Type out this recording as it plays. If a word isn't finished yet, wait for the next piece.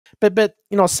But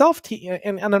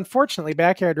and unfortunately,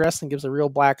 backyard wrestling gives a real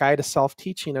black eye to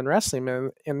self-teaching and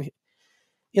wrestling, and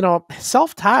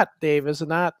self-taught, Dave, is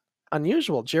not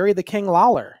unusual. Jerry the King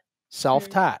Lawler,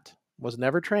 self-taught, was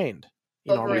never trained.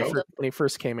 When he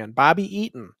first came in. Bobby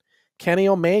Eaton, Kenny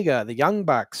Omega, the Young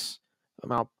Bucks,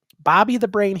 Bobby the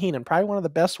Brain Heenan, probably one of the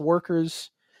best workers.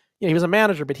 He was a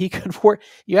manager, but he could work.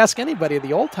 You ask anybody of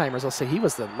the old timers, they'll say he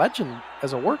was the legend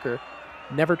as a worker.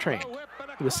 Never trained.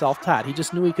 He was self-taught. He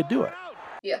just knew he could do it.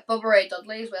 Yeah, Bubba Ray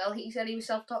Dudley as well. He said he was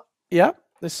self-taught. Yeah.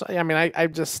 I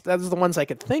just, that's the ones I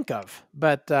could think of.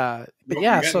 But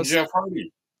yeah, so Jeff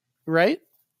Hardy, right?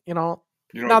 Now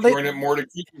join it more to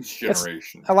Keaton's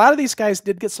generation. A lot of these guys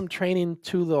did get some training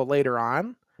too, though, later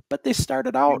on, but they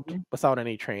started out without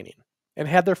any training and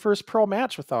had their first pro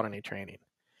match without any training.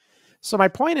 So my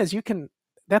point is,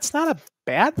 that's not a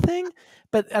bad thing,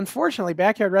 but unfortunately,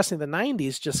 backyard wrestling in the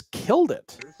 90s just killed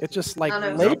it. It just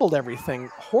labeled everything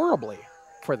horribly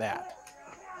for that.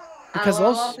 Because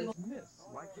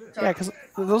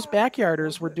those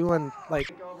backyarders were doing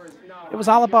it was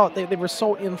all about, they were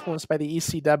so influenced by the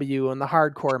ECW and the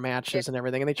hardcore matches and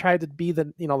everything, and they tried to be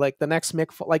the the next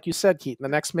Mick, like you said, Keaton, the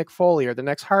next Mick Foley or the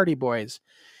next Hardy Boys.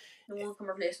 No one can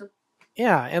replace them.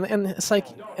 Yeah, and it's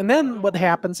and then what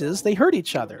happens is they hurt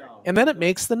each other, and then it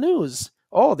makes the news.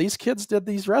 Oh, these kids did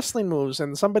these wrestling moves,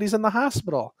 and somebody's in the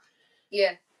hospital.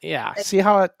 Yeah. Yeah. See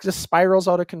how it just spirals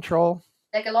out of control?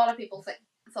 A lot of people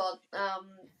thought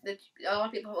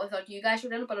you guys were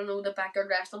doing it, but I know that backyard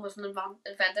wrestling wasn't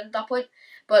invented at that point.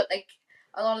 But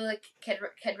a lot of the kid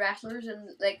wrestlers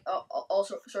and all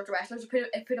sorts of wrestlers put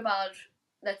a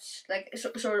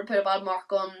bad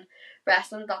mark on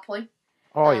wrestling at that point.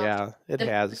 Oh yeah, it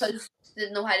has. Because they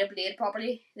didn't know how to blade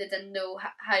properly. They didn't know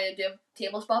how to do a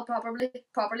table spot properly,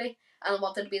 and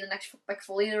wanted to be the next Mick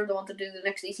Foley, or they wanted to do the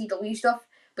next ECW stuff.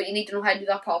 But you need to know how to do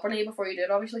that properly before you do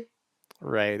it, obviously.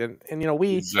 Right, and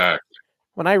we exactly.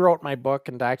 When I wrote my book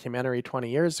and documentary 20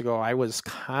 years ago, I was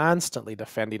constantly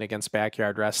defending against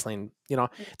backyard wrestling. The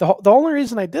only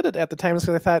reason I did it at the time is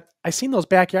because I thought I seen those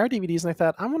backyard DVDs and I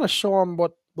thought I'm going to show them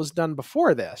what was done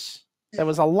before this. That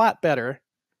was a lot better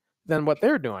than what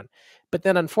they're doing. But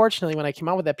then unfortunately, when I came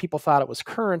out with that, people thought it was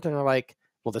current and they're like,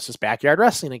 well, this is backyard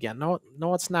wrestling again. No,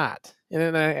 it's not.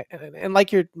 And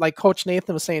like Coach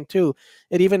Nathan was saying too,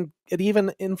 it even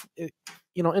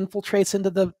infiltrates into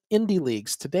the indie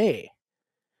leagues today,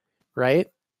 right?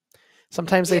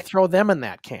 Sometimes they throw them in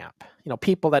that camp.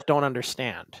 People that don't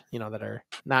understand, that are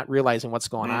not realizing what's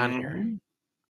going on here.